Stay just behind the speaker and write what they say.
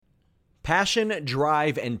Passion,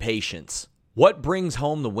 drive, and patience. What brings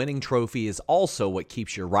home the winning trophy is also what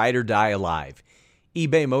keeps your ride or die alive.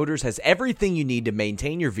 eBay Motors has everything you need to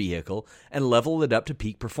maintain your vehicle and level it up to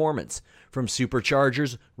peak performance. From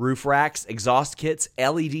superchargers, roof racks, exhaust kits,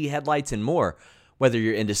 LED headlights, and more. Whether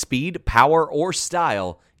you're into speed, power, or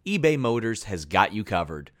style, eBay Motors has got you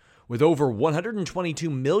covered. With over 122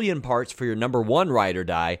 million parts for your number one ride or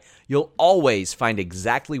die, you'll always find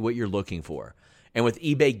exactly what you're looking for. And with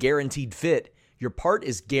eBay Guaranteed Fit, your part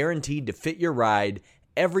is guaranteed to fit your ride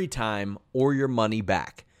every time or your money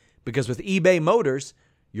back. Because with eBay Motors,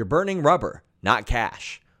 you're burning rubber, not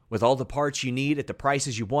cash. With all the parts you need at the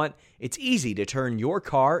prices you want, it's easy to turn your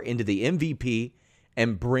car into the MVP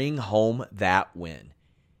and bring home that win.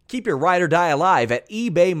 Keep your ride or die alive at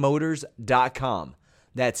ebaymotors.com.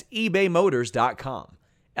 That's ebaymotors.com.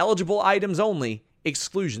 Eligible items only.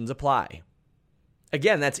 Exclusions apply.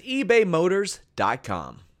 Again, that's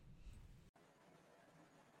ebaymotors.com.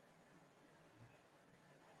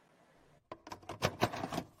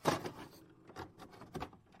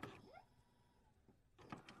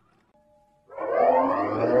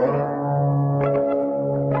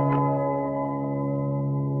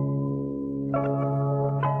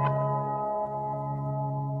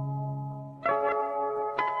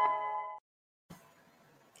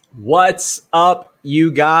 What's up,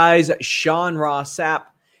 you guys? Sean Ross Sapp.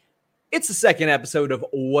 It's the second episode of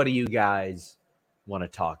What Do You Guys Want to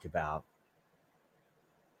Talk About?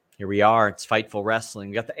 Here we are. It's Fightful Wrestling.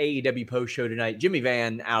 We got the AEW post show tonight. Jimmy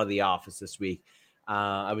Van out of the office this week.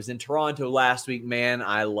 I was in Toronto last week. Man,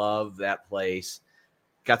 I love that place.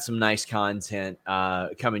 Got some nice content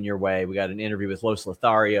coming your way. We got an interview with Los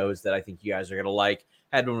Lotharios that I think you guys are going to like.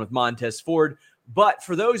 Had one with Montez Ford. But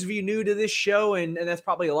for those of you new to this show, and that's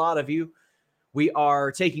probably a lot of you, we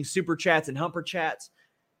are taking super chats and humper chats.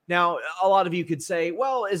 Now, a lot of you could say,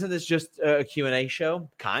 well, isn't this just a Q&A show?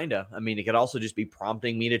 Kind of. I mean, it could also just be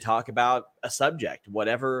prompting me to talk about a subject,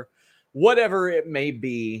 whatever it may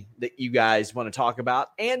be that you guys want to talk about.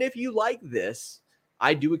 And if you like this,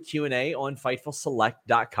 I do a Q&A on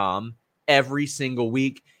FightfulSelect.com every single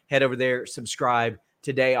week. Head over there, subscribe.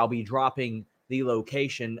 Today, I'll be dropping the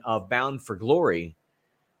location of Bound for Glory,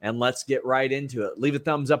 and let's get right into it. Leave a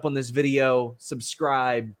thumbs up on this video,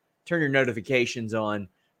 subscribe, turn your notifications on.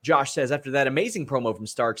 Josh says, after that amazing promo from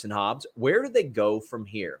Starks and Hobbs, where do they go from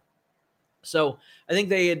here? So I think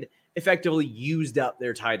they had effectively used up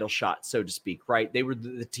their title shot, so to speak, right? They were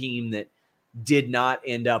the team that did not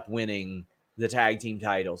end up winning the tag team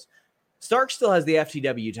titles. Stark still has the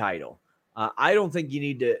FTW title. I don't think you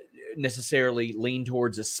need to necessarily lean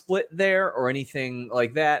towards a split there or anything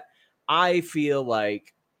like that. I feel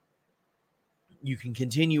like you can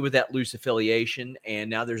continue with that loose affiliation, and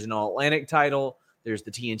now there's an All-Atlantic title. There's the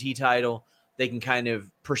TNT title. They can kind of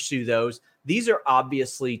pursue those. These are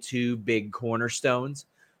obviously two big cornerstones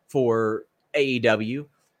for AEW.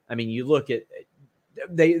 I mean, you look at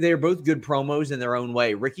they're both good promos in their own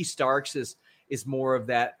way. Ricky Starks is more of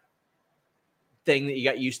that thing that you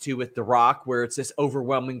got used to with The Rock, where it's this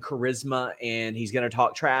overwhelming charisma and he's going to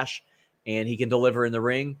talk trash and he can deliver in the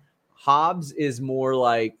ring. Hobbs is more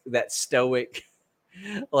like that stoic,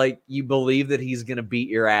 like you believe that he's going to beat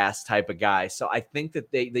your ass type of guy. So I think that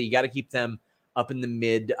you got to keep them up in the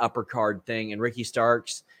mid to upper card thing. And Ricky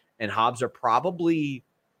Starks and Hobbs are probably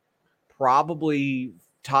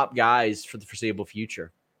top guys for the foreseeable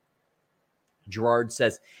future. Gerard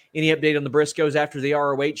says, any update on the Briscoes after the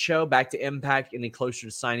ROH show? Back to Impact, any closer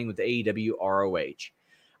to signing with the AEW ROH?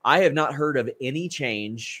 I have not heard of any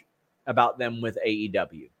change about them with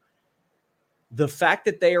AEW. The fact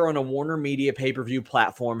that they are on a Warner Media pay-per-view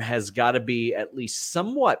platform has got to be at least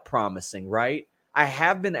somewhat promising, right? I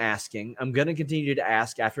have been asking. I'm going to continue to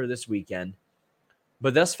ask after this weekend.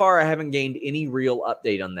 But thus far, I haven't gained any real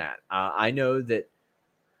update on that. I know that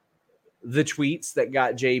the tweets that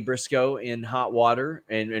got Jay Briscoe in hot water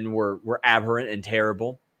and were aberrant and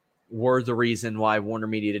terrible were the reason why Warner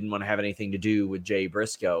Media didn't want to have anything to do with Jay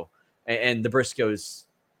Briscoe and the Briscoes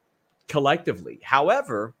collectively.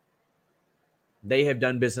 However, they have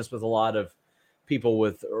done business with a lot of people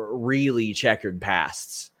with really checkered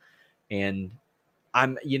pasts. And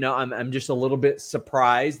I'm just a little bit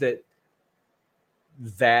surprised that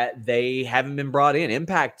they haven't been brought in.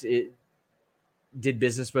 Impact did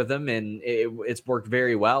business with them, and it's worked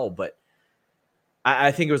very well. But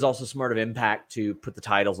I think it was also smart of Impact to put the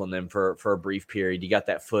titles on them for a brief period. You got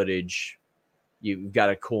that footage. You've got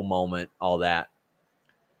a cool moment, all that.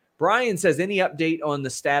 Brian says, any update on the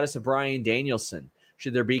status of Bryan Danielson?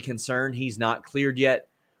 Should there be concern he's not cleared yet?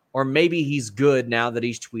 Or maybe he's good now that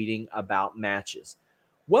he's tweeting about matches.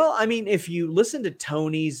 Well, I mean, if you listen to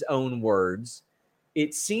Tony's own words,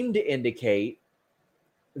 it seemed to indicate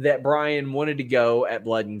that Brian wanted to go at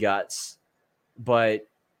Blood and Guts, but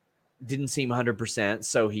didn't seem 100%,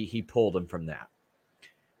 so he pulled him from that.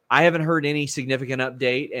 I haven't heard any significant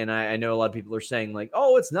update, and I know a lot of people are saying, like,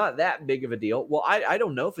 oh, it's not that big of a deal. Well, I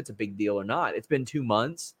don't know if it's a big deal or not. It's been 2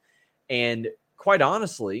 months, and quite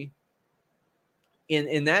honestly,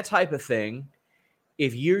 in that type of thing,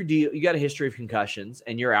 if you got a history of concussions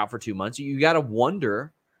and you're out for 2 months, you got to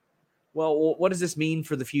wonder, well, what does this mean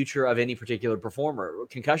for the future of any particular performer?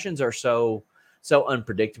 Concussions are so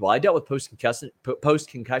unpredictable. I dealt with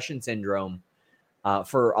post-concussion syndrome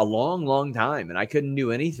for a long, long time, and I couldn't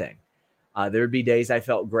do anything. There would be days I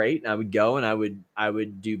felt great, and I would go and I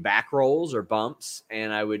would do back rolls or bumps,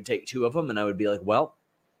 and I would take 2 of them, and I would be like, well,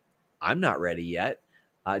 I'm not ready yet.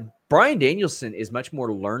 Bryan Danielson is much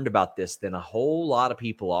more learned about this than a whole lot of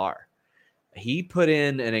people are. He put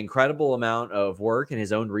in an incredible amount of work and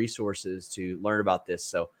his own resources to learn about this.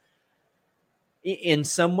 So in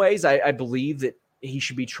some ways, I believe that he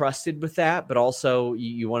should be trusted with that, but also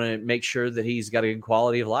you want to make sure that he's got a good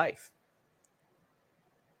quality of life.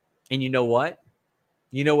 And you know what?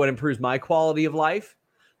 You know what improves my quality of life?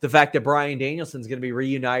 The fact that Bryan Danielson's going to be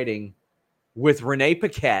reuniting with Renee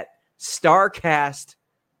Paquette, StarCast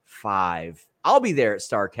 5. I'll be there at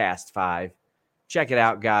StarCast 5. Check it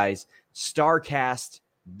out, guys.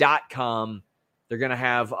 StarCast.com. They're going to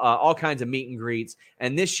have all kinds of meet and greets.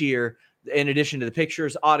 And this year, in addition to the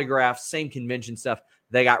pictures, autographs, same convention stuff,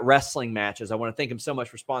 they got wrestling matches. I want to thank them so much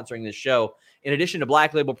for sponsoring this show. In addition to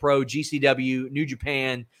Black Label Pro, GCW, New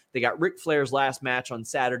Japan, they got Ric Flair's last match on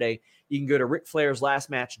Saturday. You can go to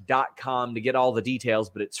RicFlairsLastMatch.com to get all the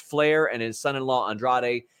details, but it's Flair and his son-in-law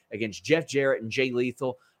Andrade against Jeff Jarrett and Jay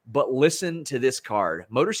Lethal. But listen to this card.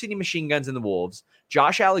 Motor City Machine Guns and the Wolves,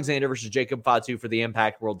 Josh Alexander versus Jacob Fatu for the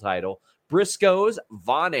Impact World title, Briscoes,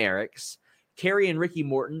 Von Erichs, Kerry and Ricky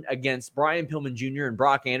Morton against Brian Pillman Jr. and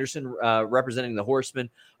Brock Anderson representing the Horsemen,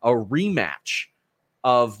 a rematch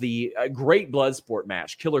of the great Bloodsport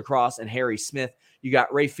match, Killer Cross and Harry Smith. You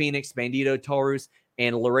got Ray Phoenix, Bandito Taurus,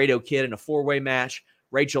 and Laredo Kid in a 4-way match,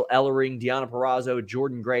 Rachel Ellering, Deonna Purrazzo,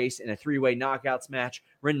 Jordan Grace in a 3-way knockouts match,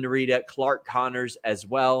 Ren Narita, Clark Connors as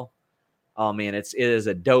well. Oh, man, it is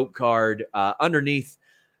a dope card. Underneath,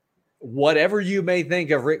 whatever you may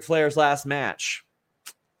think of Ric Flair's last match,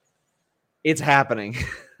 it's happening.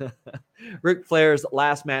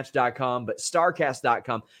 RicFlairsLastMatch.com, but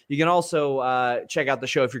StarCast.com. You can also check out the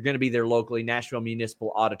show if you're going to be there locally, Nashville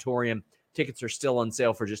Municipal Auditorium. Tickets are still on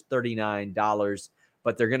sale for just $39,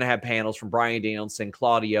 but they're going to have panels from Bryan Danielson,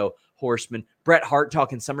 Claudio, Horseman, Bret Hart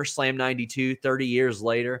talking SummerSlam 92, 30 years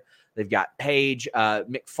later. They've got Paige,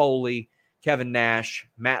 Mick Foley, Kevin Nash,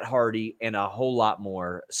 Matt Hardy, and a whole lot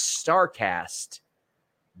more.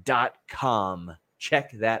 StarCast.com.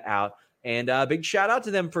 Check that out. And a big shout out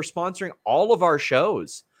to them for sponsoring all of our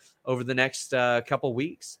shows over the next couple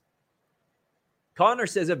weeks. Connor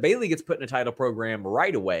says, if Bayley gets put in a title program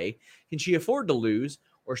right away, can she afford to lose,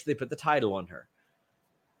 or should they put the title on her?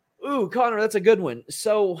 Ooh, Connor, that's a good one.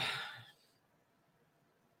 So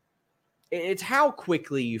it's how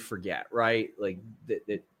quickly you forget, right? Like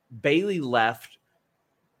that Bayley left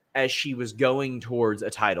as she was going towards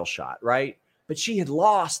a title shot, right? But she had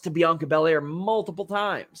lost to Bianca Belair multiple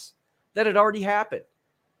times. That had already happened.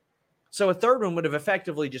 So a third one would have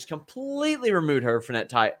effectively just completely removed her from that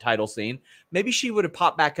title scene. Maybe she would have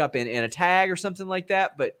popped back up in a tag or something like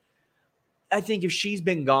that. But I think if she's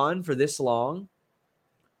been gone for this long,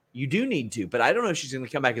 you do need to. But I don't know if she's going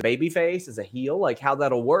to come back as a babyface, as a heel, like how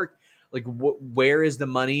that'll work. Like where is the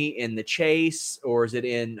money in the chase, or is it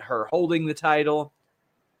in her holding the title?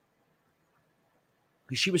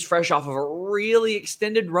 She was fresh off of a really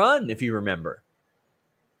extended run, if you remember.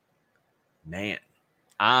 Man,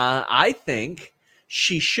 I think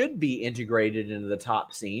she should be integrated into the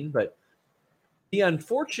top scene, but the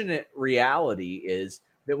unfortunate reality is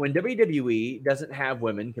that when WWE doesn't have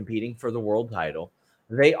women competing for the world title,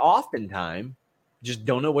 they oftentimes just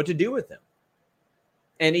don't know what to do with them.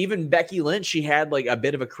 And even Becky Lynch, she had like a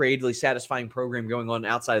bit of a creatively satisfying program going on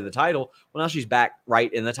outside of the title. Well, now she's back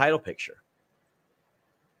right in the title picture.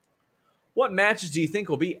 What matches do you think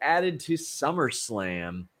will be added to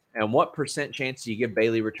SummerSlam? And what % chance do you give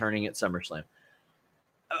Bayley returning at SummerSlam?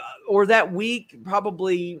 Or that week,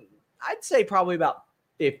 probably, I'd say probably about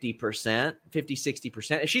 50%, 50,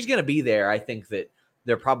 60%. If she's going to be there, I think that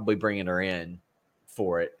they're probably bringing her in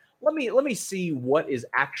for it. Let me see what is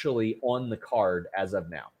actually on the card as of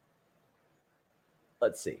now.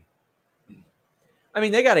 Let's see. I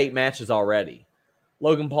mean, they got 8 matches already.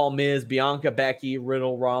 Logan Paul, Miz, Bianca, Becky,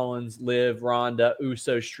 Riddle, Rollins, Liv, Ronda,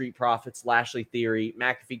 Uso, Street Profits, Lashley Theory,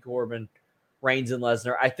 McAfee, Corbin, Reigns, and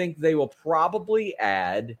Lesnar. I think they will probably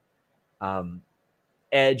add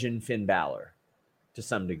Edge and Finn Balor to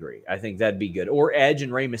some degree. I think that'd be good. Or Edge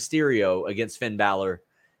and Rey Mysterio against Finn Balor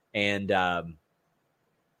and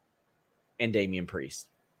Damian Priest.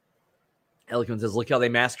 Eloquent says, look how they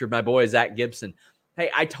massacred my boy, Zach Gibson. Hey,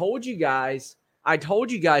 I told you guys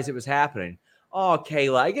it was happening. Oh,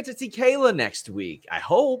 Kayla. I get to see Kayla next week. I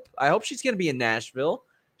hope she's going to be in Nashville.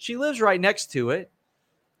 She lives right next to it.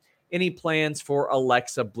 Any plans for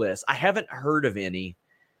Alexa Bliss? I haven't heard of any.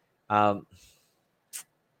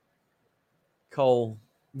 Cole,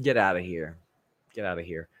 get out of here. Get out of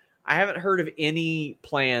here. I haven't heard of any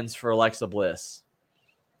plans for Alexa Bliss.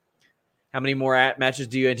 How many more matches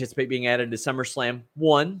do you anticipate being added to SummerSlam?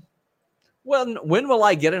 1. Well, when will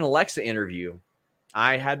I get an Alexa interview?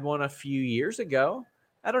 I had one a few years ago.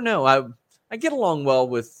 I don't know. I get along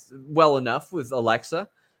well enough with Alexa.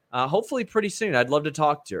 Hopefully pretty soon. I'd love to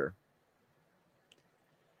talk to her.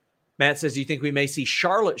 Matt says, do you think we may see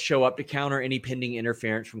Charlotte show up to counter any pending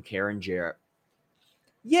interference from Karen Jarrett?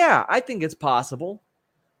 Yeah, I think it's possible.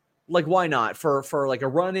 Like, why not? For like a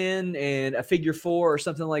run-in and a figure 4 or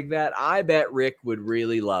something like that, I bet Rick would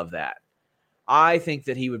really love that. I think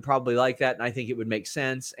that he would probably like that, and I think it would make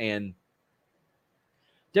sense. And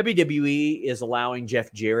WWE is allowing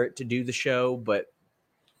Jeff Jarrett to do the show, but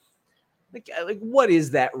like what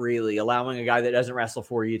is that really? Allowing a guy that doesn't wrestle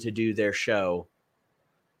for you to do their show?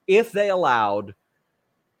 If they allowed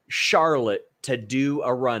Charlotte to do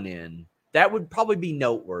a run-in, that would probably be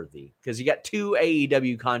noteworthy because you got 2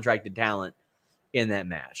 AEW contracted talent in that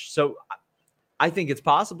match. So I think it's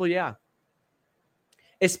possible, yeah.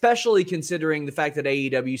 Especially considering the fact that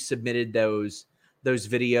AEW submitted those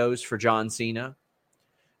videos for John Cena.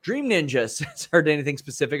 Dream Ninja has heard anything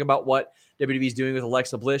specific about what WWE is doing with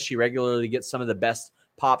Alexa Bliss. She regularly gets some of the best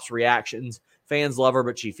pops reactions. Fans love her,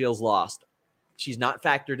 but she feels lost. She's not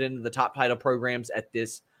factored into the top title programs at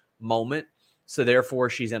this moment. So therefore,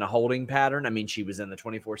 she's in a holding pattern. I mean, she was in the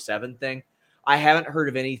 24/7 thing. I haven't heard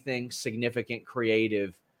of anything significant,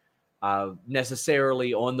 creative,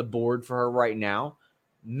 necessarily on the board for her right now.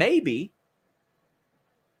 Maybe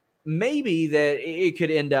that it could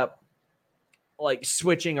end up like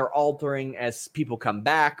switching or altering as people come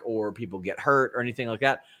back or people get hurt or anything like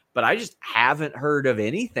that. But I just haven't heard of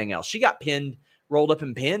anything else. She got rolled up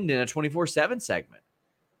and pinned in a 24/7 segment.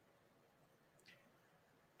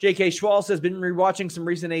 J.K. Schwal says, been rewatching some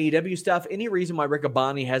recent AEW stuff. Any reason why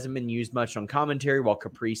Riccaboni hasn't been used much on commentary while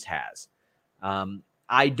Caprice has?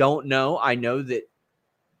 I don't know. I know that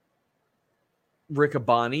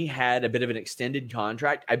Riccaboni had a bit of an extended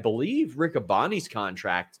contract. I believe Riccaboni's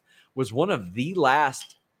contract was one of the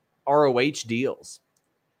last ROH deals.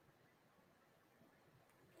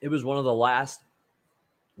 It was one of the last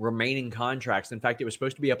remaining contracts. In fact, it was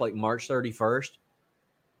supposed to be up like March 31st.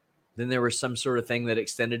 Then there was some sort of thing that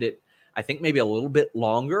extended it, I think maybe a little bit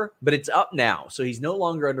longer, but it's up now. So he's no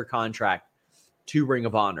longer under contract to Ring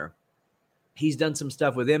of Honor. He's done some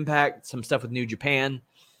stuff with Impact, some stuff with New Japan.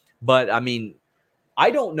 But, I mean,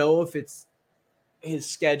 I don't know if it's his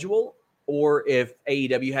schedule or if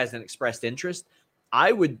AEW hasn't expressed interest.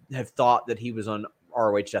 I would have thought that he was on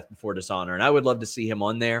ROH Death Before Dishonor, and I would love to see him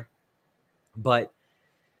on there. But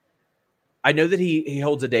I know that he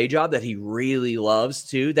holds a day job that he really loves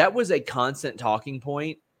too. That was a constant talking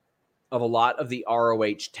point of a lot of the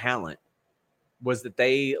ROH talent, was that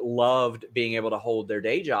they loved being able to hold their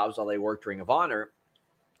day jobs while they worked Ring of Honor.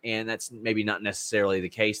 And that's maybe not necessarily the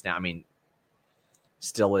case now. I mean,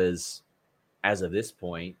 still is as of this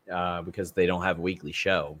point because they don't have a weekly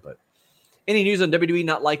show. But any news on WWE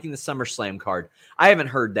not liking the SummerSlam card? I haven't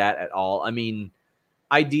heard that at all. I mean,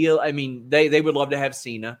 they would love to have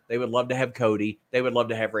Cena. They would love to have Cody. They would love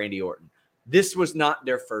to have Randy Orton. This was not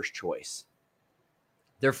their first choice.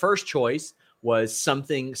 Their first choice was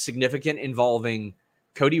something significant involving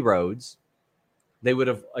Cody Rhodes. They would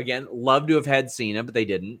have, again, loved to have had Cena, but they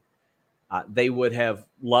didn't. They would have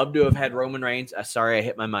loved to have had Roman Reigns. Sorry, I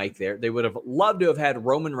hit my mic there. They would have loved to have had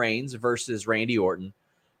Roman Reigns versus Randy Orton,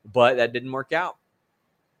 but that didn't work out.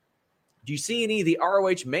 Do you see any of the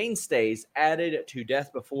ROH mainstays added to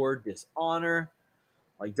Death Before Dishonor,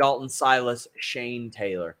 like Dalton Silas, Shane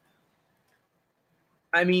Taylor?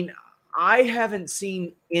 I mean, I haven't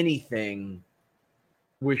seen anything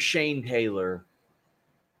with Shane Taylor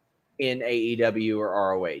in AEW or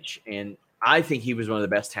ROH, and I think he was one of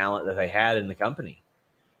the best talent that they had in the company.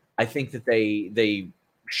 I think that they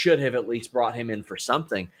should have at least brought him in for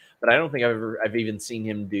something, but I don't think I've even seen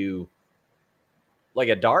him do like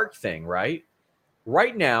a dark thing, right?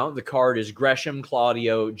 Right now, the card is Gresham,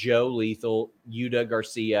 Claudio, Joe Lethal, Yuta,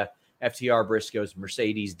 Garcia, FTR, Briscoes,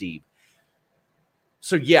 Mercedes, Deeb.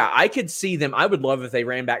 So, yeah, I could see them. I would love if they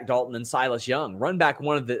ran back Dalton and Silas Young, run back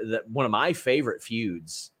one of my favorite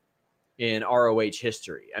feuds in ROH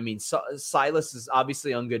history. I mean, Silas is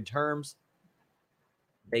obviously on good terms.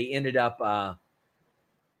 They ended up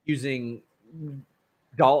using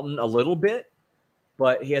Dalton a little bit,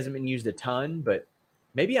 but he hasn't been used a ton. But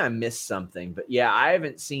maybe I missed something. But, yeah, I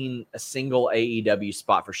haven't seen a single AEW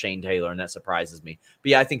spot for Shane Taylor, and that surprises me. But,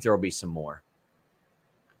 yeah, I think there will be some more.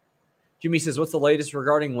 Jimmy says, what's the latest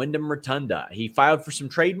regarding Wyndham Rotunda? He filed for some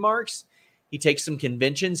trademarks. He takes some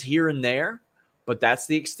conventions here and there, but that's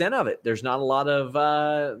the extent of it. There's not a lot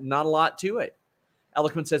to it.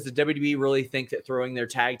 Eloquent says, the WWE really think that throwing their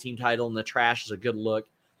tag team title in the trash is a good look?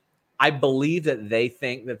 I believe that they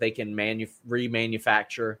think that they can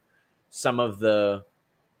remanufacture some of the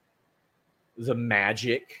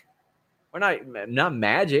magic. Or not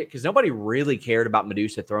magic, because nobody really cared about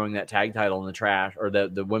Medusa throwing that tag title in the trash, or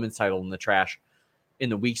the women's title in the trash in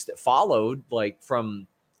the weeks that followed. Like, from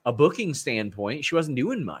a booking standpoint, she wasn't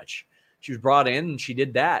doing much. She was brought in and she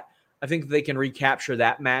did that. I think they can recapture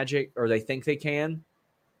that magic, or they think they can.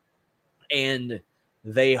 And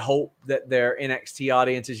they hope that their NXT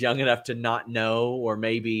audience is young enough to not know, or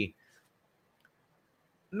maybe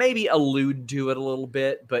allude to it a little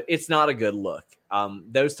bit, but it's not a good look.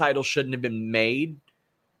 Those titles shouldn't have been made,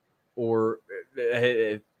 or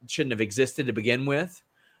shouldn't have existed to begin with.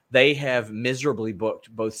 They have miserably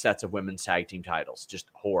booked both sets of women's tag team titles. Just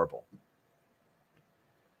horrible.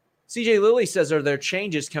 CJ Lilly says, are there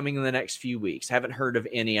changes coming in the next few weeks? Haven't heard of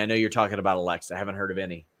any. I know you're talking about Alexa. Haven't heard of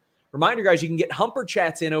any. Reminder, guys, you can get Humper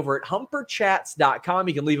Chats in over at humperchats.com.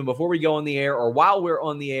 You can leave them before we go on the air or while we're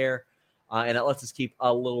on the air, and it lets us keep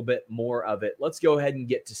a little bit more of it. Let's go ahead and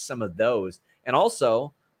get to some of those. And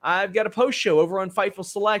also, I've got a post show over on Fightful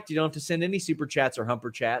Select. You don't have to send any Super Chats or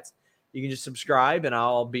Humper Chats. You can just subscribe, and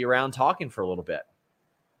I'll be around talking for a little bit.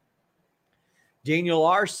 Daniel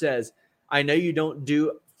R. says, I know you don't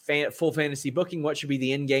do full fantasy booking. What should be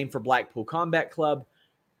the end game for Blackpool Combat Club?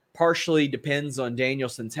 Partially depends on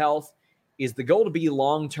Danielson's health. Is the goal to be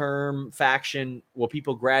long-term faction? Will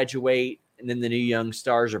people graduate and then the new young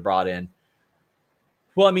stars are brought in?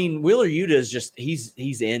 Well, I mean, Wheeler Yuta is just,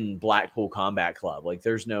 he's in Blackpool Combat Club. Like,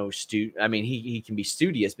 there's no I mean, he can be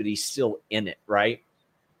studious, but he's still in it, right?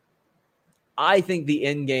 I think the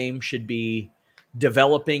end game should be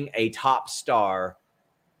developing a top star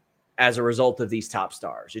as a result of these top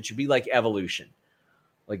stars. It should be like Evolution.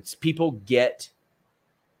 Like, people get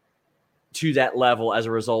to that level as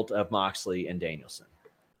a result of Moxley and Danielson.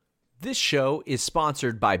 This show is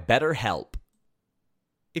sponsored by BetterHelp.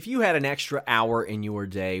 If you had an extra hour in your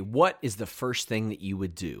day, what is the first thing that you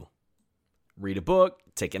would do? Read a book,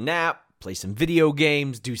 take a nap, play some video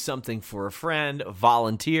games, do something for a friend,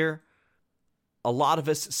 volunteer. A lot of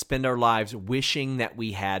us spend our lives wishing that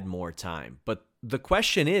we had more time. But the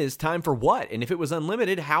question is, time for what? And if it was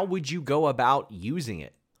unlimited, how would you go about using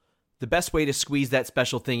it? The best way to squeeze that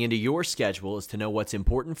special thing into your schedule is to know what's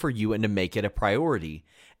important for you and to make it a priority.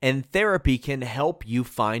 And therapy can help you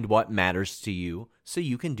find what matters to you so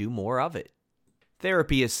you can do more of it.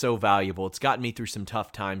 Therapy is so valuable. It's gotten me through some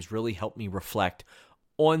tough times, really helped me reflect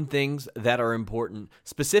on things that are important,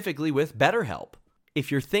 specifically with BetterHelp. If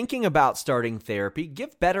you're thinking about starting therapy,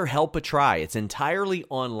 give BetterHelp a try. It's entirely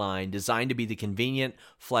online, designed to be the convenient,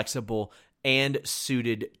 flexible, and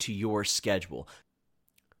suited to your schedule.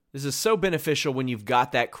 This is so beneficial when you've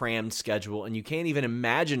got that crammed schedule and you can't even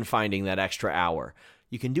imagine finding that extra hour.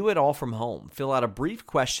 You can do it all from home. Fill out a brief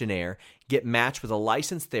questionnaire, get matched with a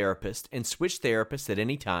licensed therapist, and switch therapists at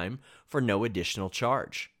any time for no additional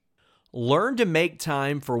charge. Learn to make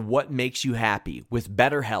time for what makes you happy with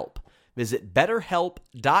BetterHelp. Visit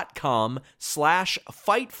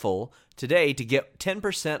BetterHelp.com/Fightful today to get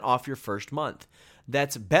 10% off your first month.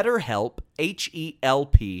 That's BetterHelp,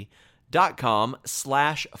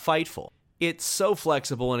 HELP.com/Fightful. It's so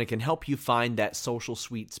flexible and it can help you find that social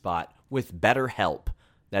sweet spot with BetterHelp.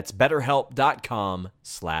 That's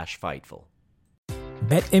BetterHelp.com/Fightful.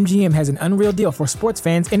 BetMGM has an unreal deal for sports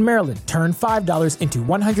fans in Maryland. Turn $5 into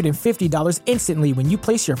 $150 instantly when you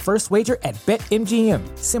place your first wager at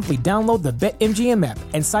BetMGM. Simply download the BetMGM app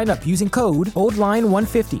and sign up using code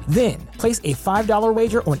OldLine150. Then, place a $5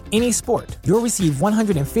 wager on any sport. You'll receive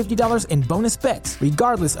 $150 in bonus bets,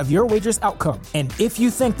 regardless of your wager's outcome. And if you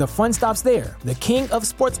think the fun stops there, the King of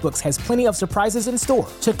Sportsbooks has plenty of surprises in store.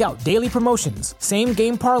 Check out daily promotions,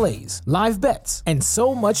 same-game parlays, live bets, and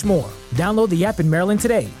so much more. Download the app in Maryland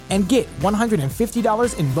today and get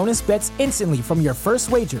 $150 in bonus bets instantly from your first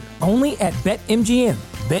wager. Only at BetMGM.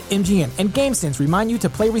 BetMGM and GameSense remind you to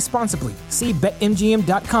play responsibly. See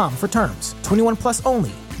BetMGM.com for terms. 21 plus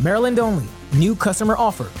only. Maryland only. New customer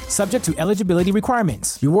offer. Subject to eligibility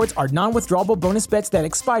requirements. Rewards are non-withdrawable bonus bets that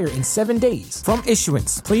expire in 7 days. From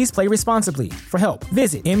issuance, please play responsibly. For help,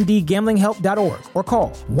 visit mdgamblinghelp.org or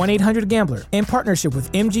call 1-800-GAMBLER in partnership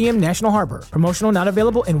with MGM National Harbor. Promotional not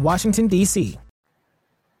available in Washington, D.C.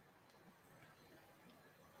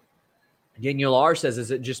 Daniel R. says,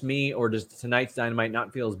 is it just me or does tonight's Dynamite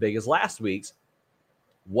not feel as big as last week's?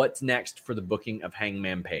 What's next for the booking of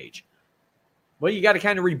Hangman Page? Well, you got to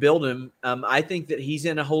kind of rebuild him. I think that he's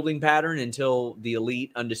in a holding pattern until the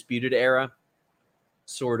Elite Undisputed era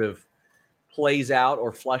sort of plays out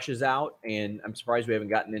or flushes out. And I'm surprised we haven't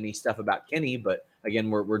gotten any stuff about Kenny. But again,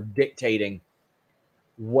 we're dictating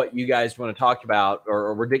what you guys want to talk about,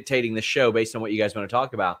 or we're dictating the show based on what you guys want to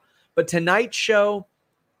talk about. But tonight's show,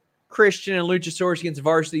 Christian and Luchasaurus against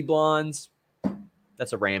Varsity Blondes,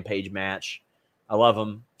 that's a Rampage match. I love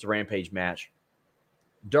them. It's a Rampage match.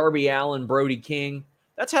 Darby Allin, Brody King,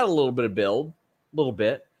 that's had a little bit of build, a little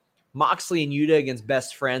bit. Moxley and Yuta against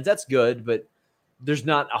Best Friends, that's good, but there's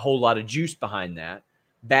not a whole lot of juice behind that.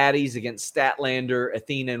 Baddies against Statlander,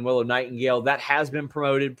 Athena, and Willow Nightingale, that has been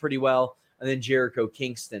promoted pretty well. And then Jericho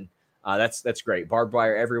Kingston, that's great. Barbed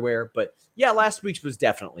wire everywhere. But yeah, last week's was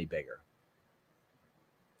definitely bigger.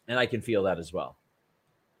 And I can feel that as well.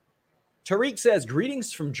 Tariq says,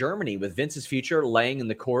 greetings from Germany with Vince's future laying in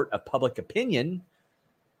the court of public opinion.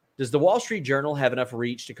 Does the Wall Street Journal have enough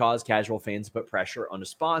reach to cause casual fans to put pressure on the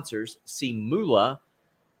sponsors? See Moolah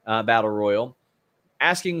Battle Royal.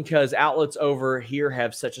 Asking because outlets over here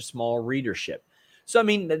have such a small readership. So, I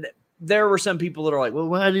mean, there were some people that are like, well,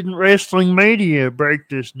 why didn't wrestling media break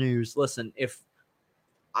this news? Listen, if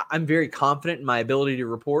I'm very confident in my ability to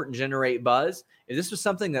report and generate buzz. If this was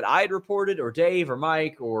something that I had reported, or Dave or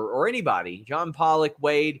Mike or anybody, John Pollock,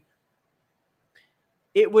 Wade,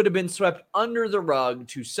 it would have been swept under the rug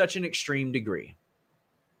to such an extreme degree.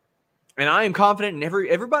 And I am confident in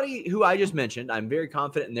everybody who I just mentioned. I'm very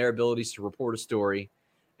confident in their abilities to report a story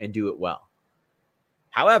and do it well.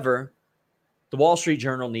 However, the Wall Street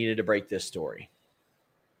Journal needed to break this story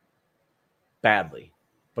badly,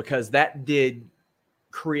 because that did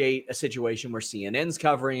create a situation where CNN's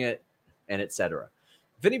covering it and etc.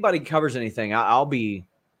 If anybody covers anything, I'll be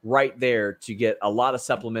right there to get a lot of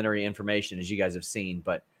supplementary information, as you guys have seen.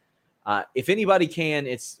 But if anybody can,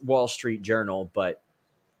 it's Wall Street Journal. But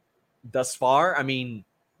thus far, I mean,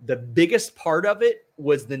 the biggest part of it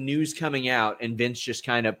was the news coming out, and Vince just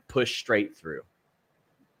kind of pushed straight through.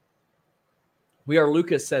 We Are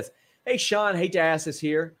Lucas says, hey, Sean, hate to ask this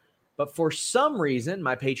here, but for some reason,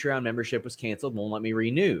 my Patreon membership was canceled, won't let me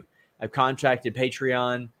renew. I've contacted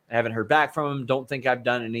Patreon. I haven't heard back from them. Don't think I've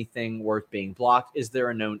done anything worth being blocked. Is there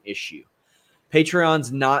a known issue?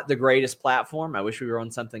 Patreon's not the greatest platform. I wish we were on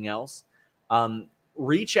something else.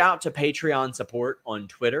 Reach out to Patreon support on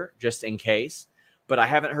Twitter, just in case, but I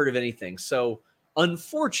haven't heard of anything. So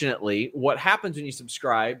unfortunately, what happens when you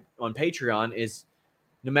subscribe on Patreon is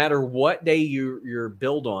no matter what day you're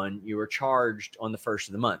billed on, you are charged on the first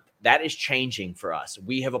of the month. That is changing for us.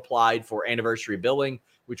 We have applied for anniversary billing,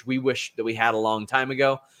 which we wish that we had a long time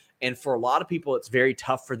ago. And for a lot of people, it's very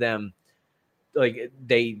tough for them. Like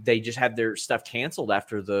they just have their stuff canceled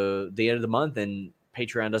after the end of the month, and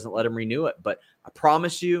Patreon doesn't let them renew it. But I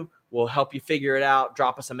promise you, we'll help you figure it out.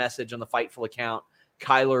 Drop us a message on the Fightful account.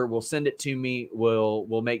 Kyler will send it to me.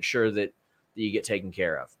 We'll make sure that you get taken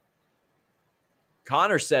care of.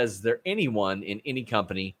 Connor says, is there anyone in any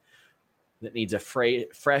company that needs a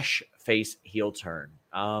fresh face heel turn?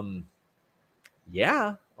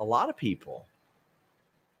 Yeah, a lot of people.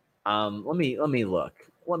 Let me look.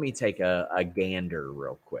 Let me take a gander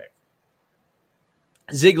real quick.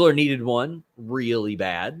 Ziggler needed one really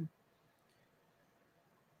bad.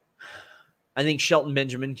 I think Shelton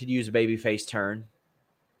Benjamin could use a babyface turn,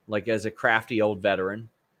 like as a crafty old veteran.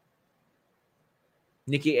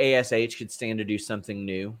 Nikki ASH could stand to do something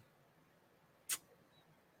new.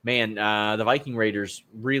 Man, the Viking Raiders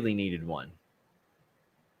really needed one.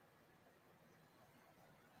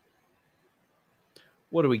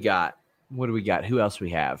 What do we got? Who else we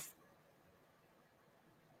have?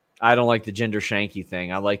 I don't like the Jinder Shanky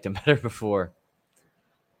thing. I liked him better before.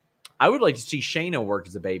 I would like to see Shayna work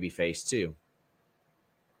as a babyface too.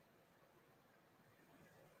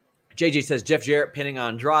 JJ says, Jeff Jarrett pinning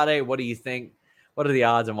Andrade. What do you think? What are the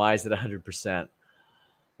odds, and why is it 100%?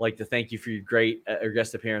 Like to thank you for your great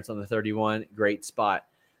guest appearance on the 31. Great spot.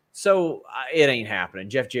 So it ain't happening.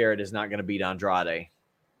 Jeff Jarrett is not going to beat Andrade.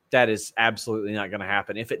 That is absolutely not going to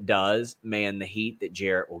happen. If it does, man, the heat that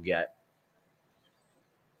Jarrett will get.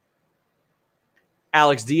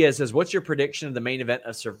 Alex Diaz says, what's your prediction of the main event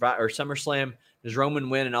of SummerSlam? Does Roman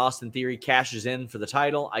win and Austin Theory cashes in for the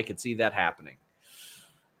title? I could see that happening.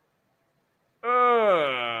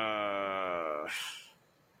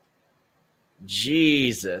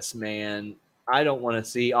 Jesus, man. I don't want to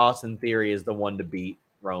see Austin Theory as the one to beat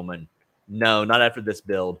Roman. No, not after this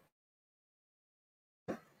build.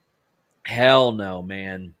 Hell no,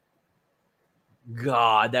 man.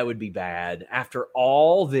 God, that would be bad. After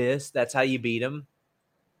all this, that's how you beat him?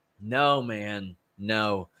 No, man.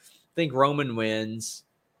 No. I think Roman wins.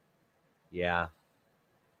 Yeah.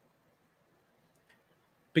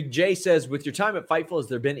 Big J says, with your time at Fightful, has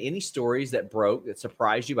there been any stories that broke that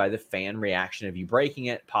surprised you by the fan reaction of you breaking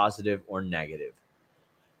it, positive or negative?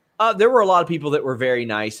 There were a lot of people that were very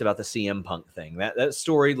nice about the CM Punk thing. That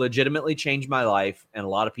story legitimately changed my life, and a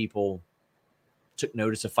lot of people took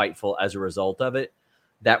notice of Fightful as a result of it.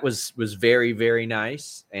 That was very, very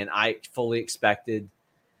nice, and I fully expected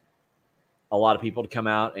a lot of people to come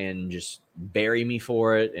out and just bury me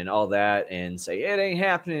for it and all that and say, it ain't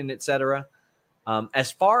happening, etc.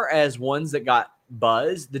 As far as ones that got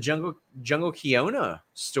buzz, the Jungle Kiona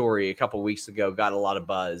story a couple weeks ago got a lot of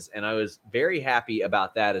buzz, and I was very happy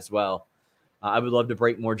about that as well. I would love to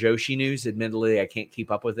break more Joshi news. Admittedly, I can't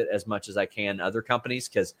keep up with it as much as I can other companies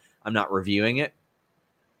because I'm not reviewing it.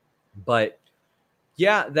 But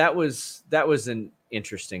yeah, that was an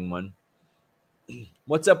interesting one.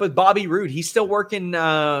 What's up with Bobby Roode? He's still working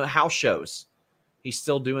house shows. He's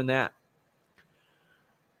still doing that.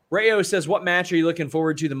 Rayo says, what match are you looking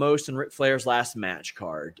forward to the most in Ric Flair's last match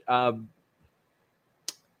card?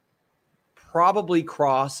 Probably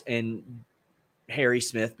Cross and Harry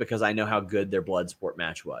Smith, because I know how good their Bloodsport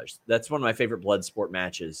match was. That's one of my favorite Bloodsport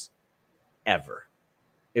matches ever.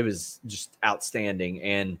 It was just outstanding.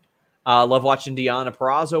 And I love watching Deonna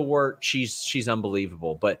Purrazzo work. She's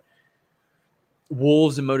unbelievable. But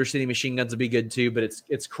Wolves and Motor City Machine Guns will be good too, but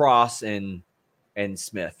it's Cross and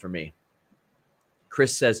Smith for me.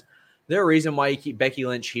 Chris says, there a reason why you keep Becky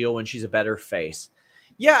Lynch heel when she's a better face?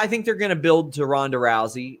 Yeah, I think they're going to build to Ronda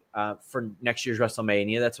Rousey for next year's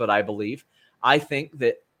WrestleMania. That's what I believe. I think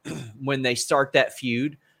that when they start that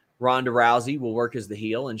feud, Ronda Rousey will work as the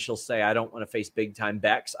heel, and she'll say, I don't want to face big-time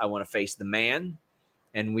Bex. I want to face the man,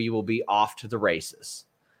 and we will be off to the races.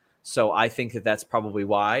 So I think that that's probably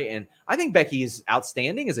why. And I think Becky is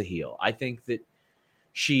outstanding as a heel. I think that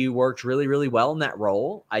she worked really, really well in that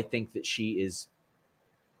role. I think that she is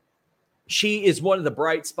one of the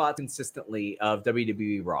bright spots consistently of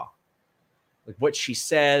WWE Raw. Like what she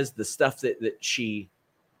says, the stuff that she's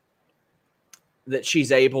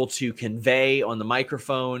able to convey on the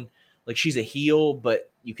microphone. Like she's a heel,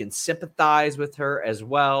 but you can sympathize with her as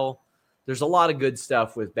well. There's a lot of good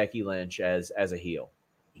stuff with Becky Lynch as a heel.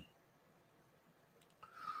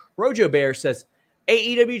 Rojo Bear says,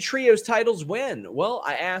 AEW Trios titles win. Well,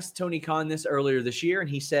 I asked Tony Khan this earlier this year, and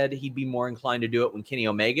he said he'd be more inclined to do it when Kenny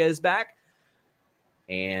Omega is back.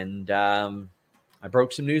 And I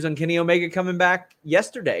broke some news on Kenny Omega coming back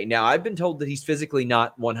yesterday. Now, I've been told that he's physically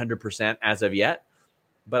not 100% as of yet,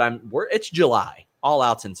 but it's July. All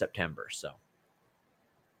Out's in September, so.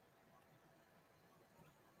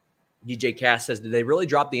 DJ Cass says, did they really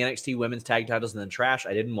drop the NXT women's tag titles in the trash?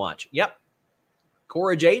 I didn't watch. Yep.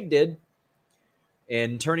 Cora Jade did.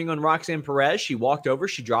 And turning on Roxanne Perez, she walked over,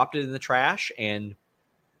 she dropped it in the trash, and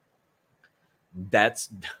that's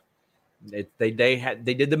it. They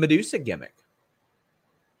did the Medusa gimmick.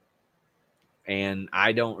 And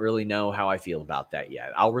I don't really know how I feel about that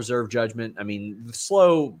yet. I'll reserve judgment. I mean, the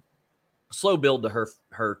slow build to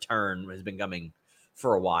her turn has been coming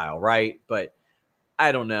for a while, right? But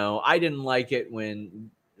I don't know. I didn't like it when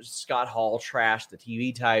Scott Hall trashed the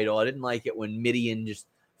TV title. I didn't like it when Midian just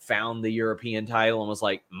found the European title and was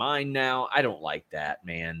like, mine now. I don't like that,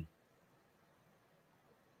 man.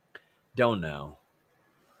 Don't know.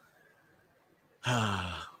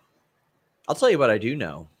 I'll tell you what I do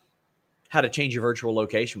know. How to change your virtual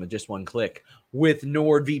location with just one click with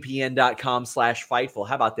nordvpn.com/Fightful.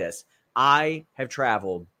 How about this? I have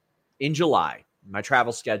traveled in July. My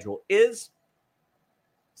travel schedule is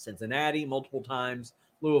Cincinnati multiple times,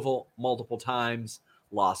 Louisville multiple times,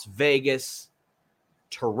 Las Vegas,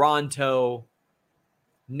 Toronto,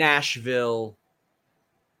 Nashville,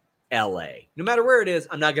 LA. No matter where it is,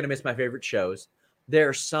 I'm not going to miss my favorite shows. There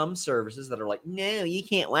are some services that are like, no, you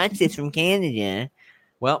can't watch this from Canada.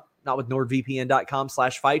 Well, not with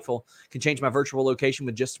nordvpn.com/Fightful. Can change my virtual location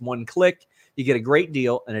with just one click. You get a great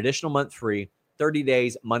deal, an additional month free, 30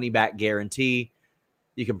 days money back guarantee.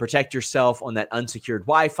 You can protect yourself on that unsecured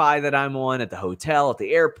Wi-Fi that I'm on at the hotel, at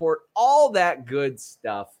the airport, all that good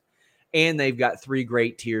stuff. And they've got 3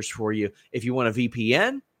 great tiers for you. If you want a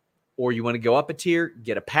VPN or you want to go up a tier,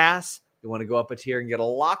 get a pass. You want to go up a tier and get a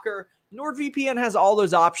locker. NordVPN has all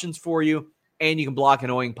those options for you. And you can block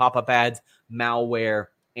annoying pop-up ads, malware,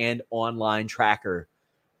 and online tracker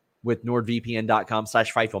with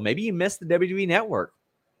nordvpn.com/Fightful. Maybe you missed the WWE Network.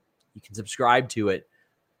 You can subscribe to it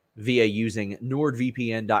via using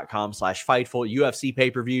nordvpn.com/Fightful. UFC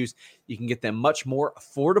pay-per-views, you can get them much more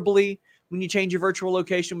affordably when you change your virtual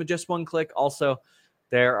location with just one click. Also,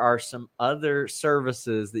 there are some other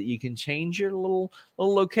services that you can change your little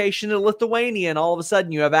location to Lithuania, and all of a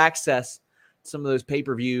sudden you have access to some of those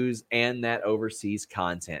pay-per-views and that overseas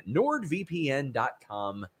content.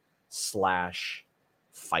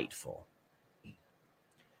 nordvpn.com/Fightful.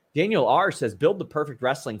 Daniel R. says, build the perfect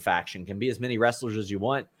wrestling faction. Can be as many wrestlers as you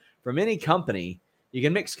want from any company. You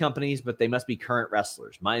can mix companies, but they must be current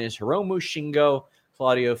wrestlers. Mine is Hiromu, Shingo,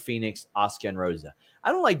 Claudio, Phoenix, Asuka, and Rosa.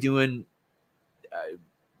 I don't like doing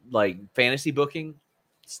like fantasy booking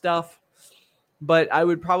stuff, but I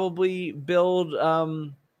would probably build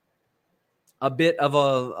a bit of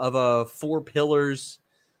a 4 pillars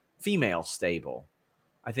female stable.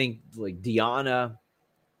 I think like Deanna,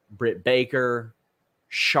 Britt Baker,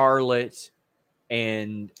 Charlotte,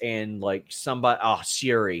 and like somebody,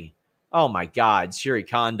 Shuri. Oh my God, Shuri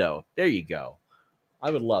Kondo. There you go.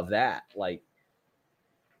 I would love that. Like,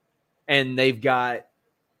 and they've got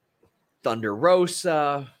Thunder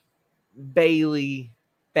Rosa, Bailey,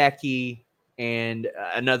 Becky, and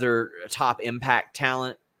another top Impact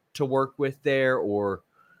talent to work with there, or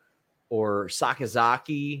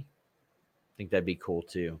Sakazaki. I think that'd be cool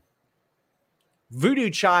too. Voodoo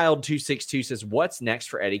Child 262 says, what's next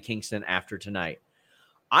for Eddie Kingston after tonight?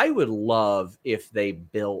 I would love if they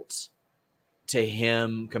built to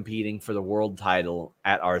him competing for the world title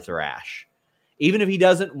at Arthur Ashe. Even if he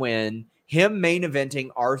doesn't win, him main eventing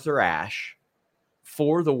Arthur Ashe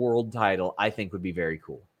for the world title, I think would be very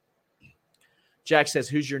cool. Jack says,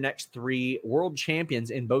 who's your next 3 world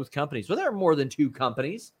champions in both companies? Well, there are more than 2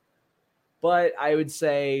 companies, but I would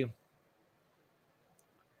say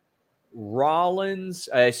Rollins.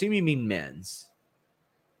 I assume you mean men's,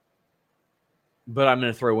 but I'm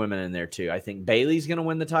going to throw women in there too. I think Bailey's going to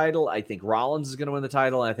win the title. I think Rollins is going to win the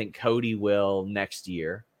title. And I think Cody will next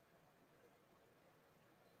year.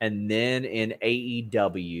 And then in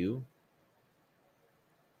AEW,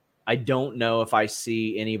 I don't know if I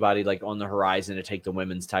see anybody like on the horizon to take the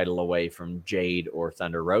women's title away from Jade or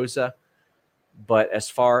Thunder Rosa. But as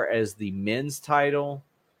far as the men's title,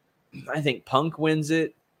 I think Punk wins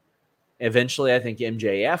it. Eventually, I think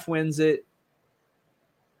MJF wins it.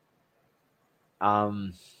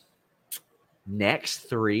 Next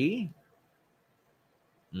 3.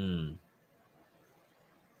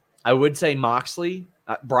 I would say Moxley.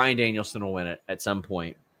 Bryan Danielson will win it at some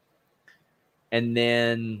point. And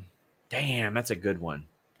then, damn, that's a good one.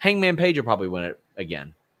 Hangman Page will probably win it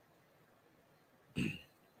again.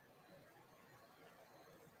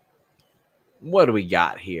 What do we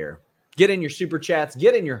got here? Get in your super chats.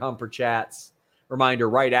 Get in your humper chats. Reminder,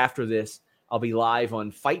 right after this, I'll be live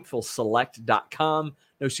on FightfulSelect.com.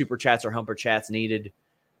 No super chats or humper chats needed.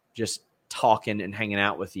 Just talking and hanging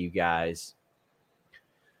out with you guys.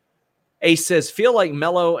 Ace says, feel like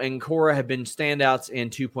Mello and Cora have been standouts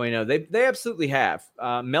in 2.0. They absolutely have.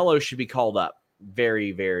 Mello should be called up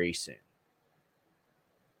very, very soon.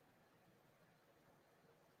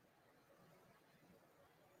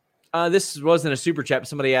 This wasn't a super chat, but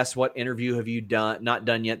somebody asked, what interview have you not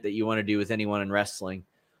done yet that you want to do with anyone in wrestling?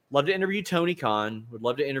 Love to interview Tony Khan. Would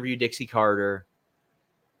love to interview Dixie Carter.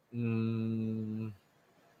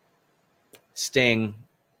 Sting,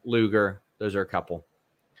 Luger. Those are a couple.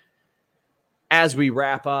 As we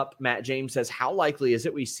wrap up, Matt James says, how likely is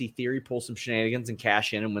it we see Theory pull some shenanigans and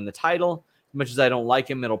cash in and win the title? As much as I don't like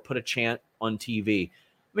him, it'll put a chant on TV. I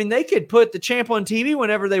mean, they could put the champ on TV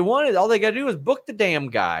whenever they wanted. All they got to do is book the damn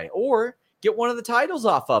guy or get one of the titles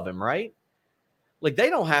off of him, right? Like, they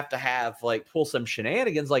don't have to have, like, pull some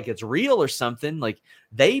shenanigans like it's real or something. Like,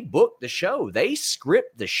 they book the show. They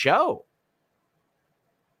script the show.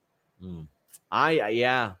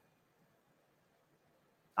 I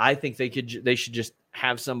think they should just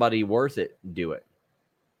have somebody worth it do it.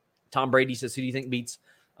 Tom Brady says, who do you think beats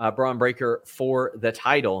Braun Breaker for the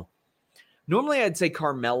title? Normally I'd say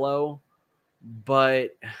Carmelo,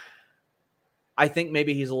 but I think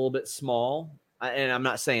maybe he's a little bit small. And I'm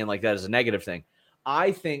not saying like that as a negative thing.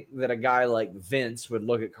 I think that a guy like Vince would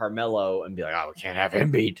look at Carmelo and be like, oh, we can't have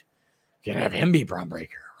him beat Braun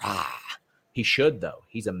Breaker. He should, though.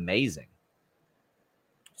 He's amazing.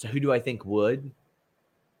 So who do I think would?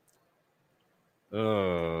 I'm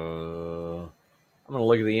going to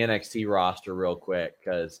look at the NXT roster real quick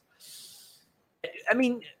because, I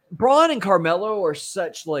mean, Braun and Carmelo are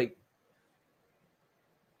such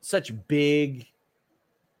big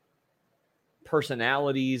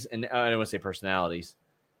personalities, and I don't want to say personalities,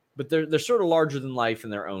 but they're sort of larger than life in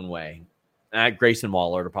their own way. Grayson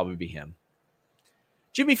Waller, it'll probably be him.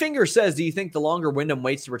 Jimmy Finger says, do you think the longer Wyndham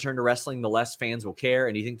waits to return to wrestling, the less fans will care?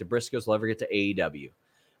 And do you think the Briscoes will ever get to AEW?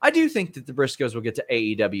 I do think that the Briscoes will get to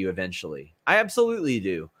AEW eventually. I absolutely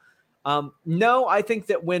do. No, I think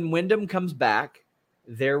that when Wyndham comes back,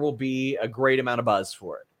 there will be a great amount of buzz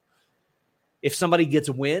for it. If somebody gets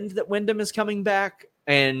wind that Wyndham is coming back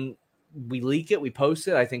and we leak it, we post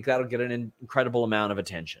it, I think that'll get an incredible amount of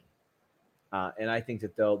attention. And I think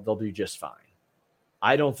that they'll do just fine.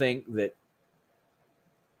 I don't think that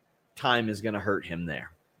time is going to hurt him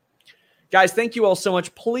there. Guys, thank you all so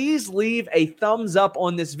much. Please leave a thumbs up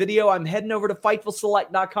on this video. I'm heading over to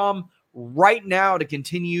FightfulSelect.com right now to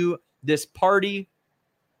continue this party.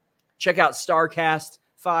 Check out StarCast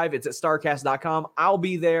 5. It's at StarCast.com. I'll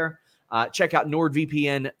be there. Check out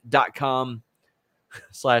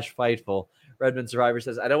NordVPN.com/Fightful. Redmond Survivor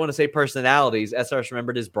says, I don't want to say personalities. SRS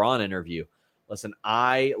remembered his Braun interview. Listen,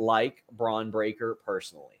 I like Braun Breaker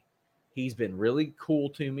personally. He's been really cool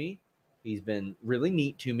to me. He's been really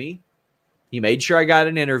neat to me. He made sure I got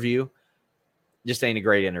an interview. Just ain't a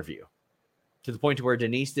great interview. To the point to where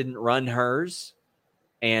Denise didn't run hers.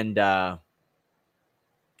 And I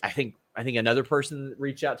think another person that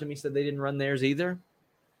reached out to me said they didn't run theirs either.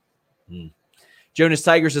 Jonas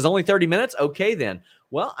Tiger says, only 30 minutes? Okay, then.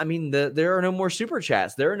 Well, I mean, there are no more super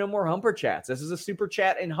chats. There are no more humper chats. This is a super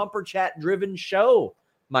chat and humper chat driven show,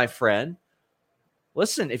 my friend.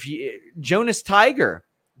 Listen, Jonas Tiger,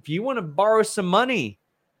 if you want to borrow some money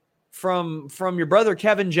from your brother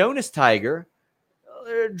Kevin Jonas Tiger,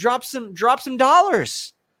 drop some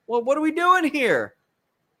dollars. Well, what are we doing here,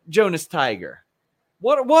 Jonas Tiger?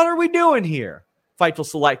 What are we doing here?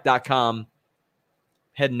 FightfulSelect.com.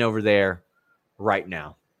 Heading over there right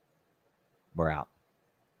now. We're out.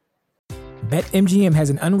 BetMGM has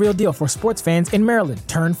an unreal deal for sports fans in Maryland.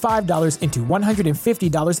 Turn $5 into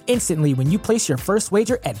 $150 instantly when you place your first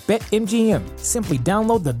wager at BetMGM. Simply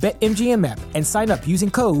download the BetMGM app and sign up using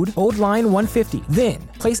code OldLine150. Then,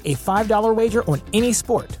 place a $5 wager on any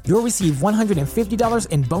sport. You'll receive $150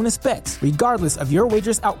 in bonus bets, regardless of your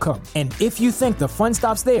wager's outcome. And if you think the fun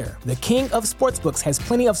stops there, the king of sportsbooks has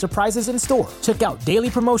plenty of surprises in store. Check out daily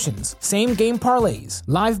promotions, same-game parlays,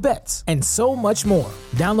 live bets, and so much more.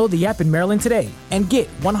 Download the app in Maryland today and get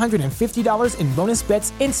 $150 in bonus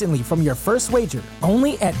bets instantly from your first wager.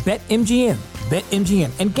 Only at BetMGM. BetMGM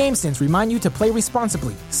and GameSense remind you to play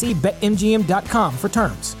responsibly. See BetMGM.com for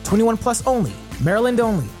terms. 21 plus only. Maryland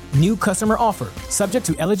only. New customer offer. Subject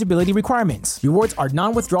to eligibility requirements. Rewards are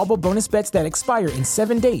non-withdrawable bonus bets that expire in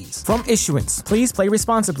 7 days. From issuance, please play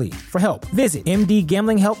responsibly. For help, visit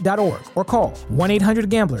mdgamblinghelp.org or call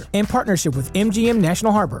 1-800-GAMBLER in partnership with MGM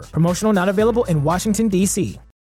National Harbor. Promotional not available in Washington, D.C.